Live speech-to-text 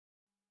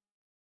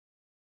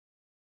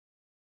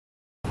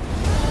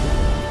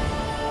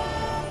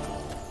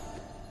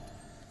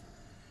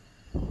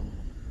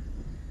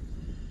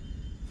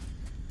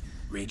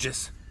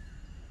Regis?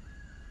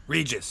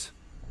 Regis!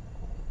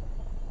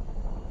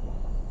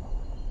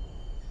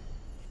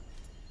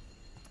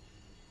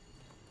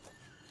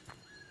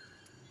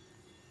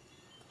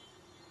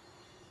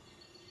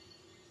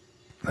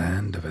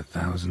 Land of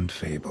 1,000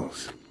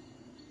 fables.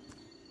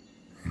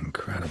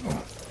 Incredible.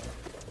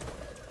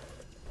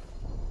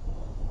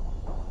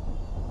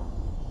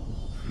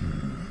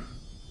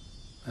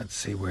 Let's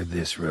see where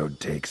this road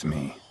takes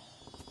me.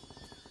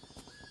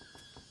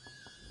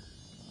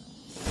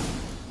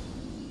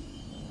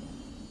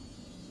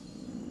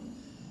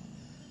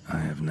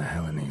 Eye of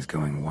Nehelenese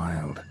going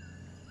wild.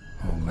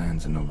 Whole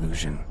land's an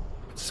illusion.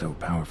 It's so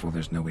powerful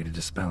there's no way to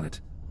dispel it.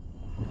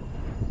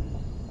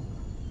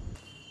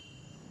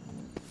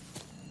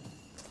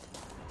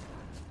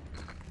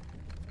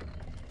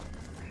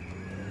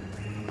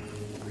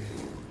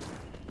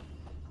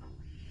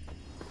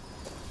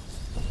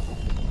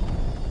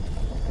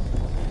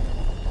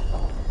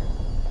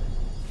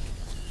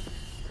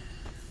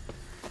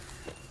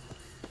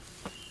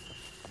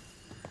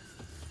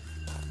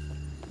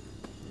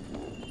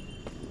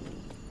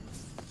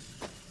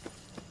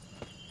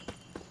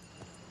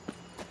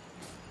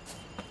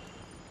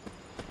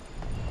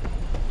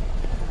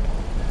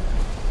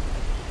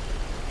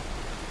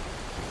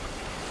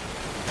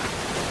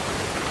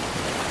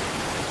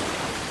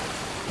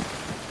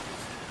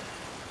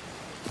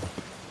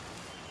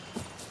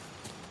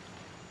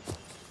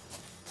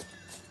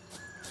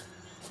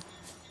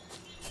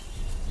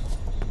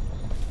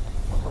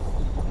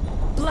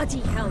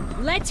 Bloody hell,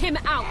 let him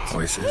out!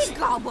 Voices. He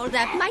gobbled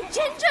up my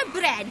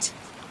gingerbread.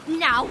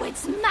 Now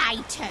it's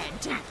my turn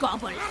to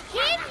gobble him.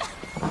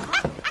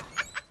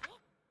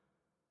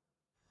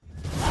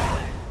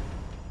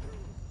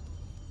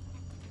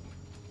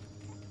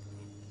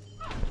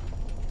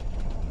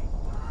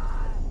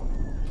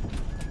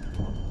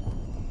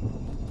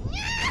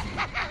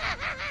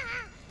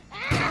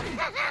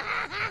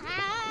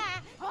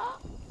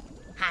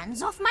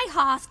 Hands off my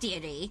hearth,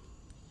 dearie.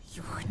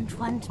 You wouldn't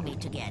want me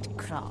to get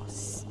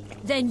cross.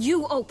 Then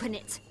you open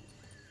it.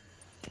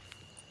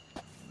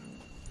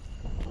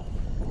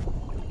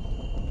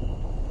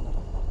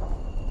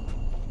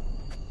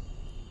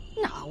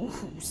 Now,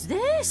 who's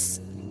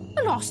this?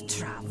 A lost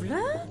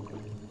traveler?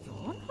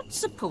 You're not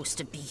supposed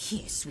to be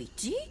here,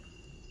 sweetie.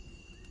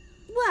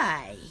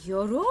 Why,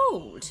 you're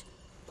old.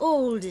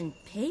 Old and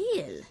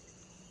pale.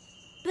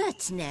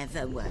 But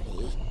never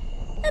worry.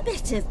 A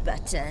bit of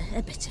butter,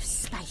 a bit of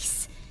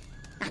spice,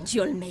 and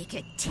you'll make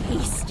a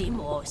tasty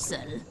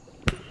morsel.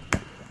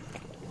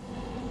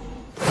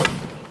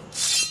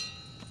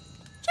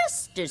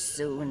 Just as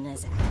soon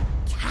as I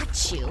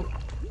catch you. Come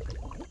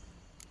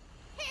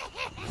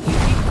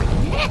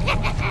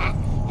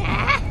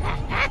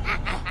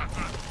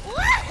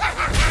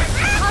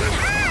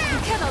now, you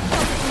cannot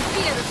help it in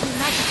fear of you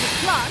magical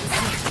plants.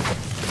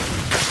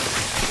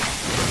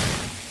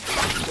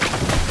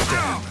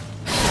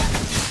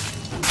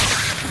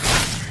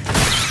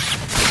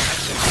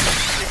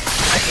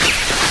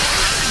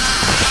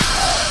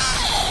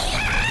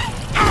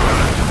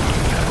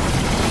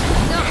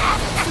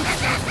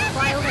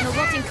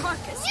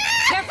 Carcass.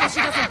 Careful she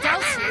doesn't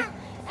douse you.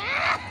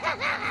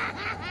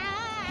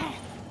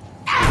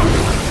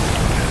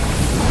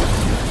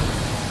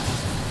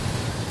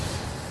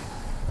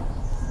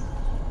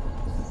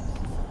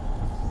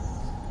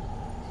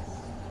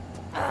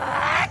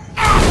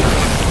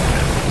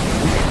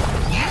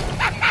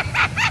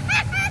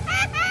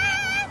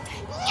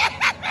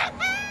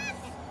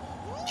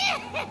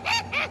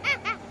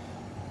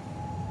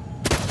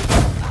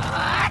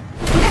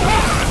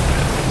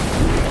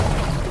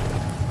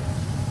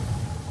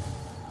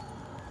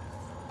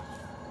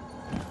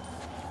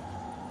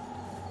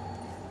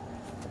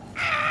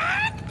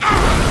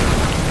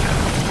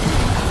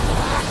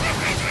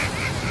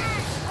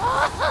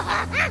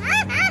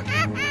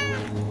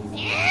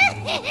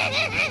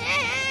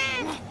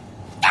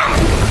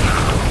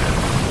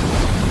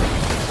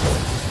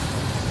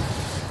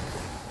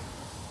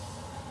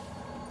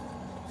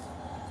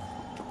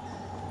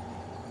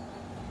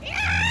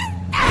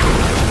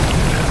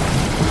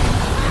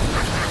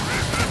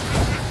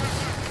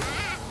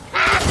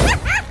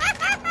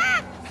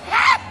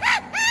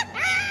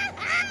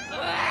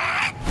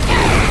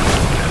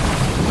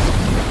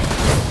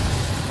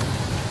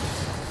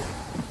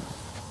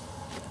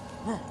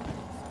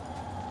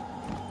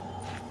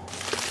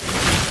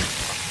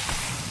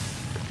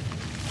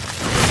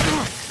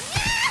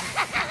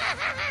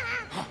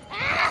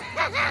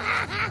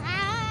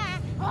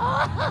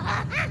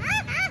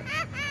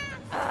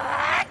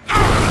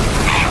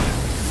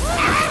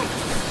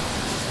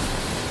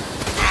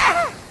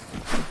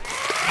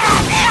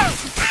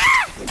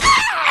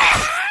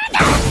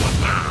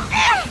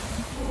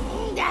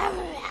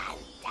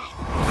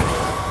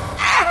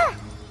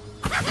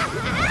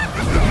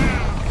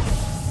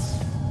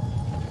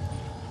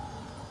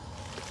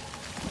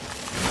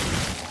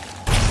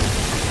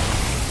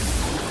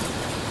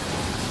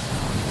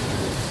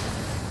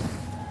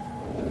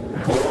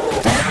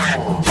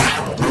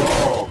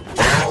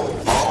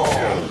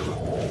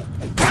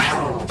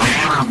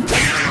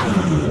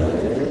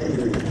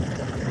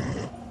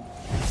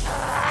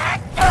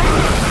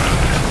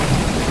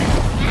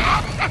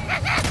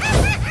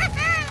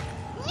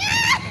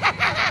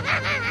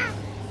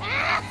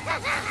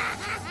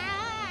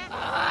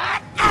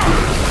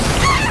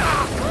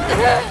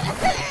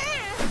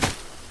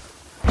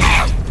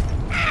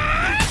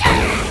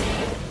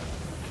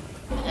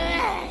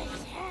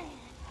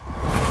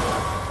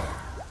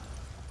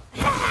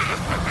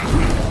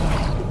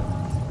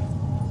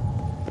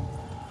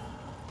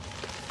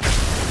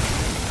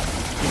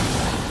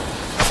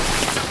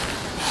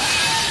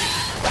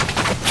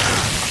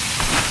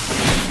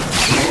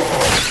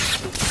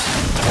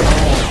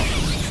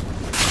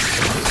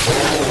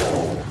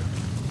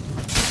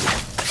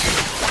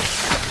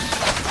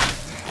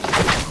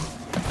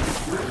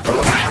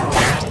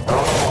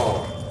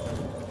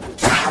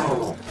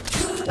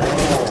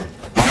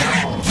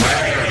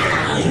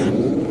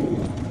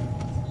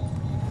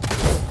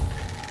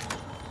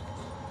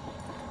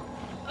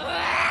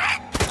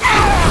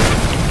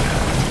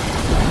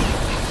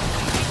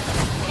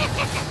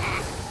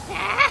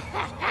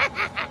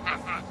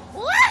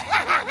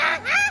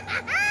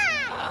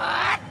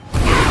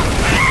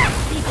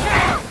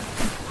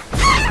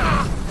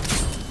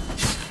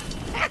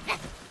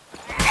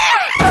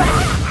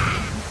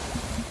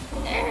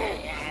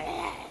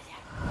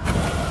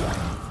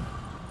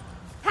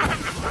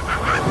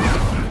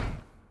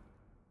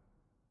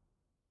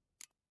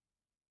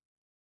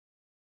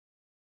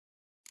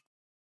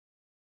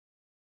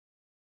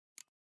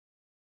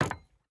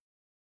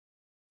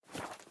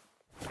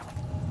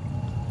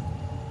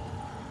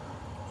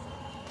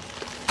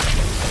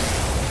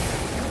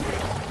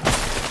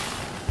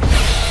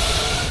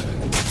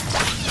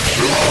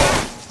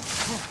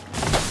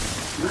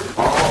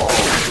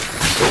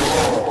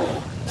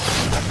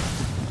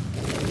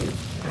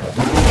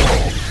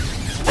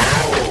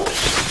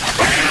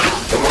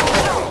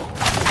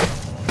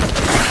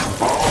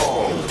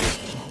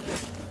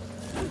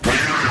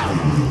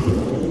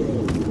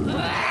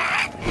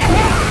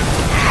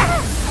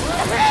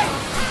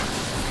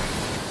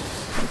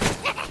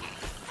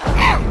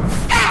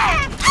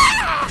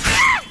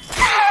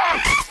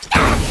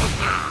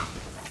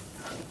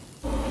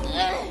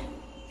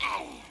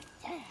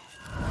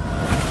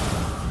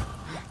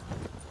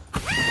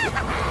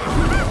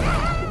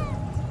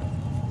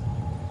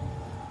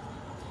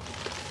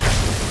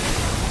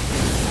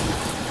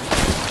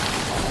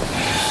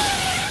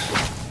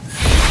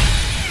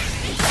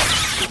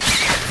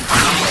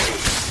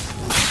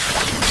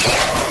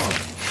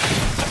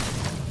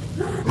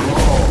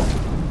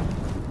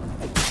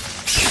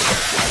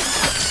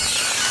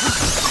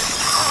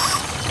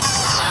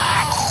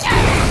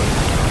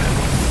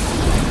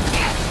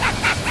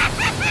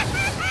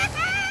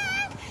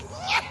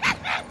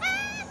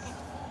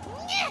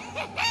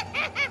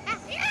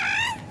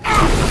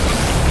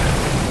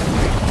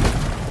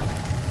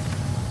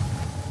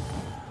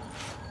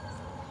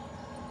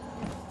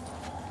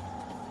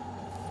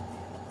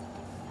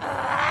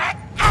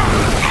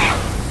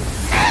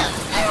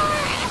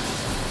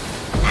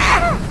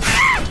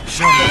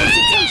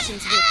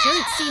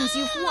 seems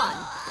you've won.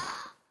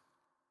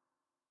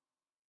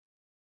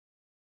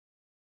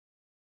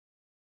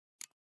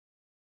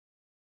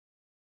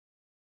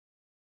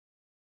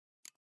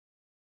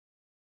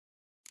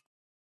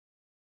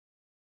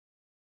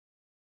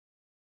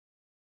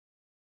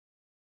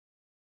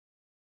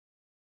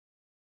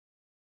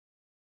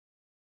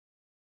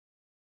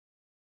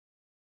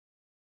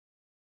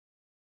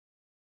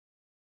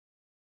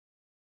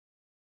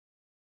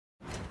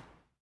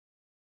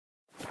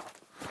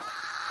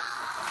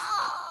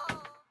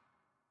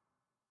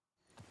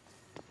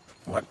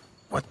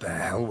 What the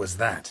hell was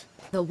that?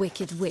 The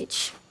Wicked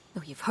Witch.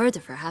 Oh, you've heard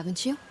of her,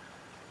 haven't you?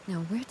 Now,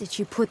 where did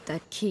you put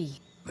that key?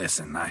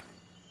 Listen,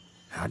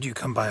 how'd you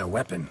come by a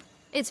weapon?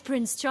 It's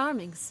Prince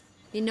Charming's.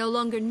 He no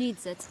longer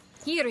needs it.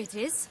 Here it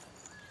is.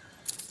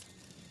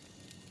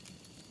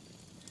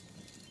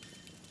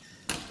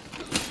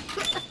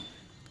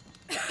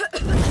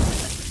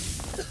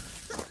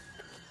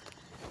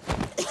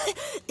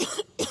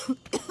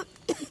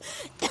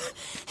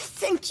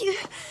 Thank you.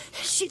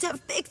 She'd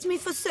have begged me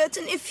for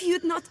certain if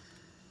you'd not...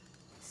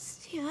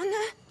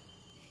 Sienna?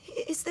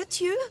 Is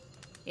that you?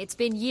 It's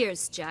been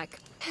years, Jack.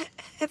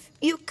 Have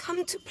you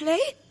come to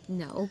play?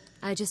 No,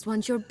 I just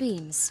want your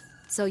beans,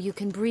 so you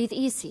can breathe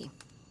easy.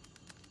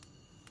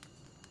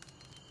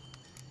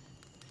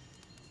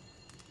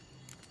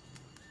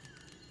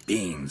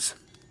 Beans?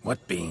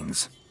 What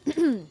beans?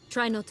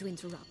 Try not to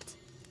interrupt.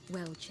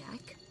 Well,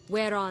 Jack,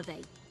 where are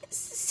they?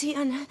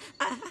 Sienna,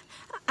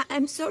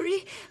 I'm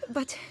sorry,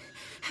 but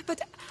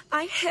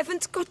I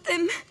haven't got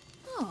them.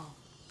 Oh,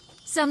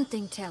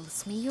 something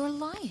tells me you're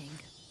lying.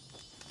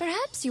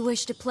 Perhaps you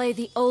wish to play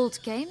the old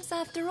games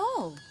after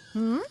all,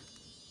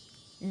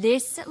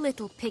 This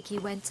little piggy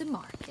went to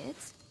market.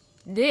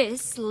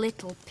 This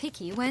little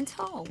piggy went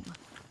home.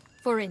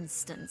 For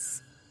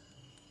instance.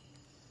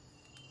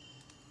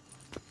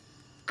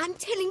 I'm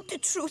telling the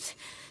truth.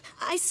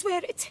 I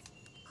swear it.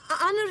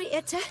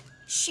 Henrietta,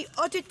 she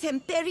ordered them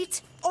buried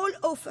all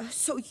over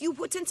so you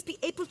wouldn't be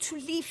able to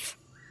leave.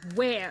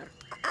 Where?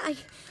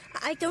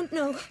 I don't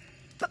know.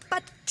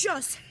 But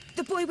Joss,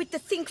 the boy with the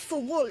thing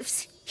for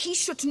wolves, he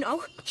should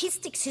know. He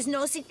sticks his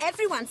nose in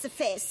everyone's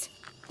affairs.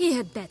 He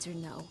had better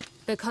know.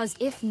 Because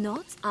if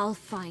not, I'll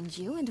find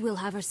you and we'll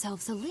have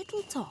ourselves a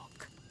little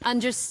talk.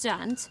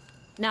 Understand?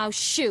 Now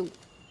shoo!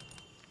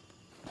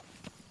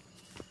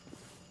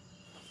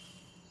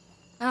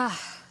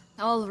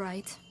 All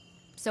right.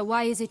 So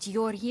why is it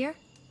you're here?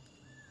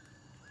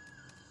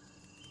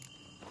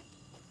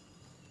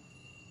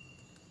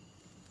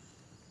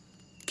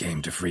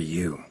 Came to free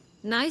you.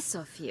 Nice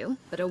of you,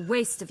 but a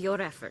waste of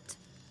your effort.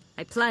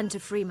 I plan to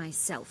free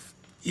myself.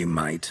 You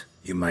might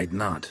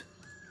not.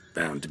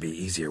 Bound to be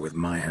easier with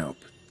my help,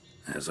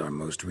 as our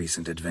most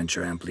recent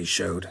adventure amply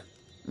showed.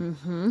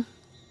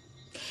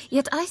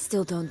 Yet I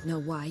still don't know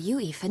why you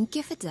even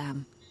give a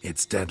damn.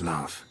 It's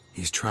Dettlaff.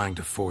 He's trying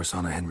to force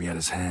Anna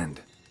Henrietta's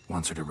hand.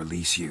 Wants her to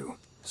release you.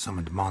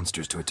 Summoned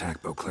monsters to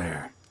attack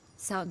Beauclair.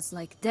 Sounds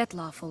like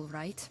Dettlaff, all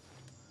right.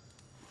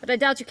 But I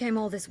doubt you came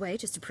all this way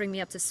just to bring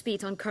me up to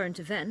speed on current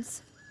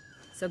events.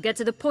 So get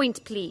to the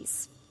point,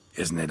 please.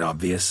 Isn't it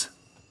obvious?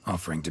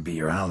 Offering to be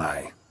your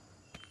ally.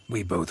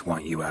 We both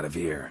want you out of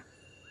here.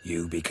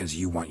 You because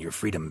you want your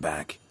freedom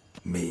back.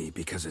 Me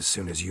because as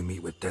soon as you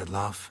meet with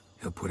Dettlaff,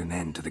 he'll put an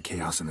end to the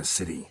chaos in the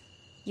city.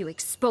 You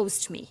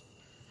exposed me.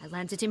 I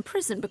landed in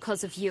prison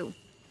because of you.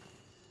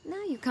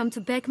 Now you come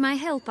to beg my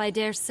help, I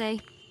dare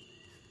say.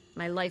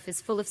 My life is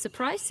full of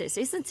surprises,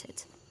 isn't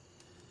it?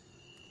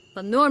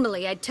 But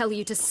normally I'd tell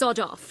you to sod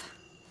off.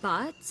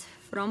 But,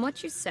 from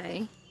what you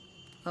say,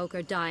 folk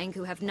are dying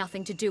who have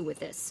nothing to do with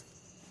this.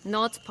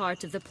 Not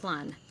part of the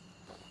plan.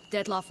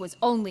 Dettlaff was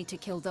only to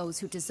kill those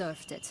who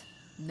deserved it.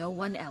 No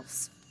one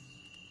else.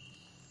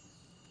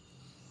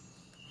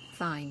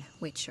 Fine,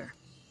 Witcher.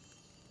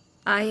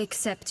 I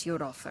accept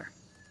your offer.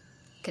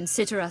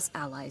 Consider us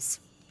allies.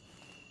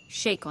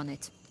 Shake on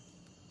it.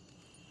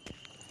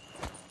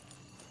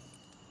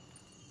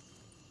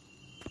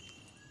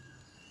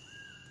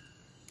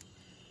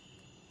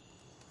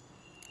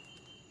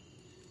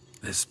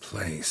 This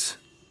place.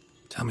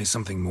 Tell me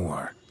something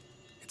more.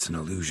 It's an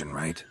illusion,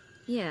 right?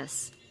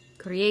 Yes.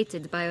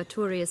 Created by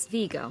Arturius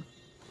Vigo.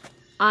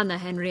 Anna,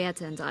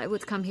 Henrietta, and I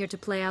would come here to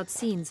play out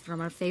scenes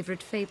from our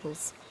favorite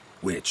fables.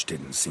 Which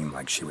didn't seem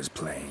like she was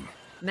playing.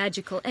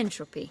 Magical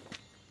entropy.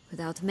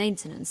 Without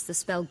maintenance, the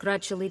spell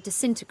gradually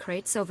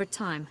disintegrates over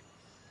time.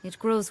 It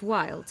grows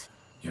wild.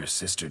 Your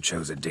sister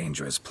chose a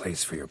dangerous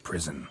place for your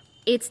prison.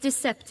 It's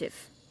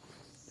deceptive.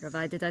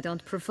 Provided I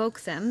don't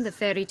provoke them, the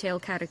fairy tale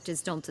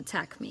characters don't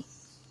attack me.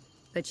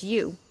 But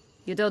you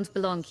don't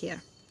belong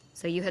here.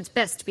 So you had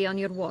best be on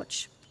your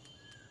watch.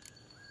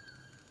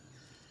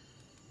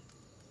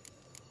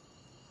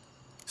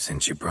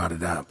 Since you brought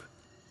it up,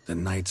 the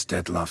knights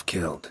Dettlaff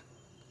killed.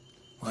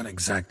 What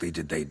exactly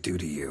did they do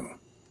to you?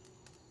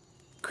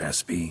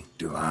 Crespi,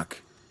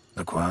 Dulac,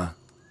 Lacroix,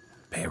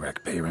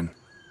 Peyrac Peyran?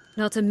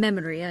 Not a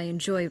memory I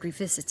enjoy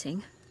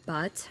revisiting,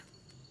 but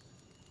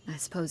I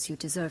suppose you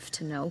deserve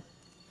to know.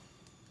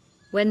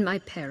 When my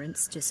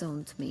parents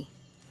disowned me,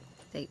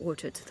 They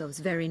ordered those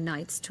very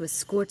knights to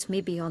escort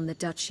me beyond the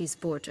duchy's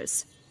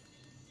borders.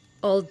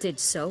 All did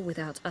so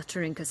without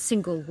uttering a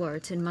single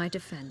word in my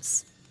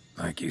defense.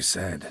 Like you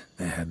said,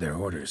 they had their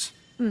orders.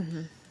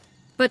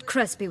 But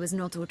Crespi was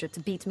not ordered to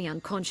beat me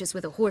unconscious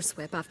with a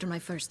horsewhip after my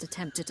first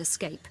attempt at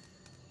escape.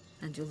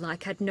 And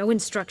Ulak had no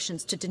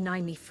instructions to deny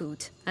me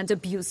food and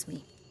abuse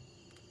me.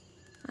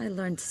 I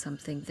learned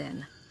something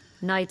then.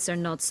 Knights are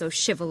not so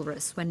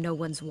chivalrous when no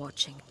one's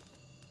watching.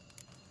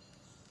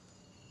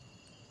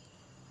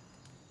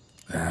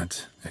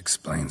 That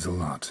explains a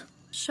lot.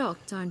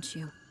 Shocked, aren't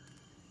you?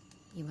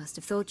 You must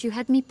have thought you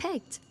had me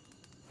pegged.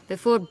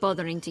 Before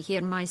bothering to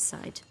hear my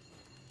side.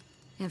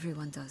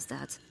 Everyone does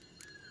that.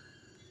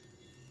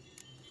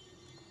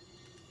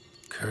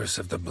 Curse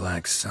of the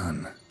Black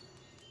Sun.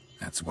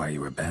 That's why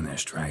you were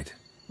banished, right?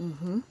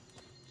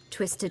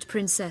 Twisted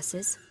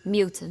princesses,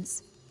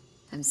 mutants.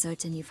 I'm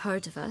certain you've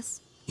heard of us.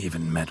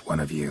 Even met one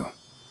of you.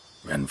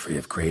 Renfri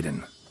of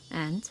Kraden.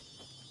 And?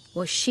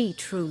 Was she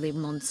truly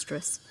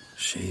monstrous?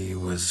 She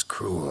was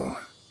cruel,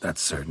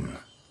 that's certain.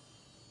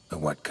 But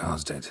what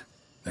caused it?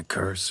 The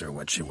curse or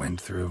what she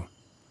went through?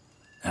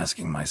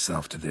 Asking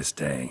myself to this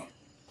day.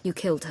 You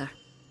killed her,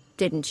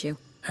 didn't you?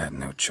 Had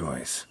no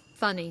choice.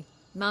 Funny.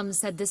 Mum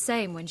said the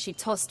same when she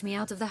tossed me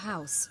out of the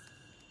house.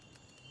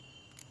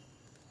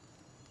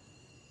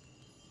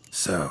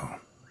 So,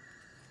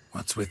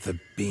 what's with the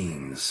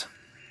beans?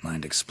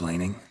 Mind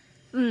explaining?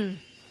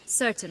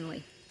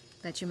 Certainly.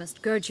 But you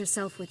must gird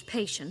yourself with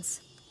patience.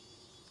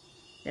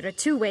 There are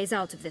 2 ways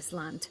out of this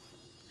land.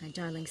 My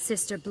darling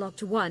sister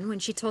blocked one when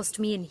she tossed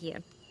me in here.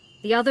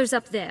 The other's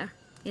up there,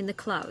 in the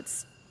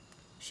clouds.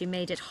 She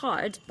made it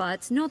hard,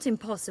 but not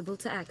impossible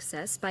to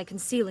access by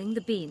concealing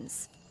the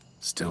beans.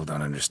 Still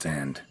don't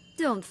understand.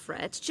 Don't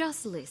fret,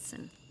 just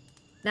listen.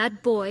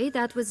 That boy,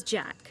 that was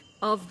Jack,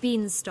 of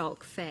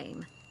Beanstalk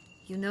fame.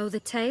 You know the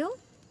tale?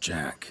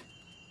 Jack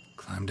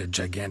climbed a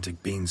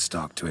gigantic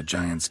beanstalk to a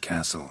giant's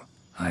castle,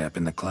 high up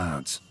in the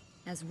clouds.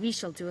 As we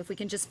shall do if we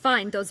can just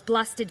find those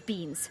blasted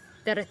beans.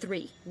 There are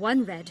 3.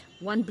 1 red,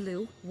 1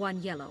 blue,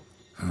 1 yellow.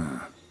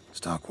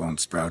 Stalk won't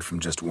sprout from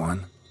just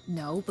one?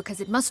 No,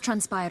 because it must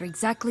transpire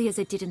exactly as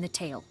it did in the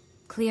tale.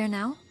 Clear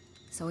now?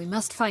 So we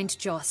must find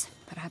Joss.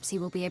 Perhaps he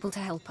will be able to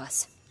help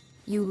us.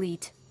 You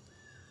lead.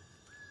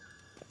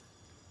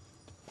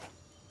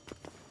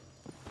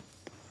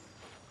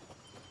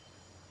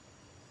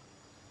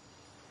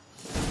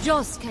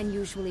 Joss can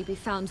usually be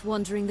found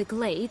wandering the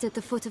glade at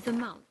the foot of the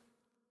mount.